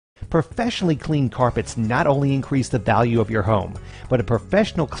Professionally cleaned carpets not only increase the value of your home, but a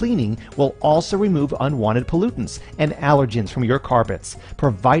professional cleaning will also remove unwanted pollutants and allergens from your carpets,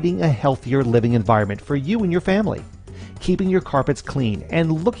 providing a healthier living environment for you and your family. Keeping your carpets clean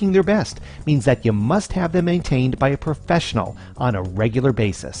and looking their best means that you must have them maintained by a professional on a regular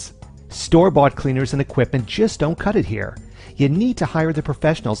basis. Store-bought cleaners and equipment just don't cut it here. You need to hire the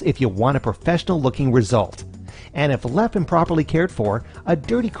professionals if you want a professional-looking result. And if left improperly cared for, a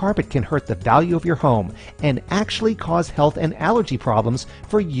dirty carpet can hurt the value of your home and actually cause health and allergy problems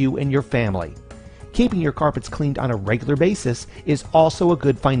for you and your family. Keeping your carpets cleaned on a regular basis is also a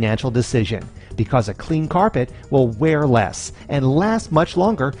good financial decision, because a clean carpet will wear less and last much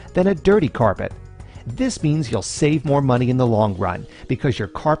longer than a dirty carpet. This means you'll save more money in the long run, because your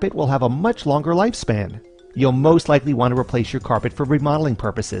carpet will have a much longer lifespan. You'll most likely want to replace your carpet for remodeling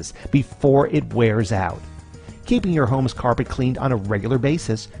purposes before it wears out. Keeping your home's carpet cleaned on a regular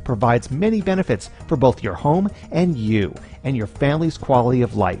basis provides many benefits for both your home and you and your family's quality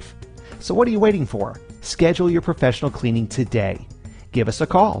of life. So what are you waiting for? Schedule your professional cleaning today. Give us a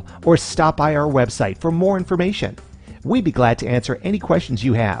call or stop by our website for more information. We'd be glad to answer any questions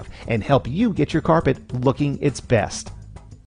you have and help you get your carpet looking its best.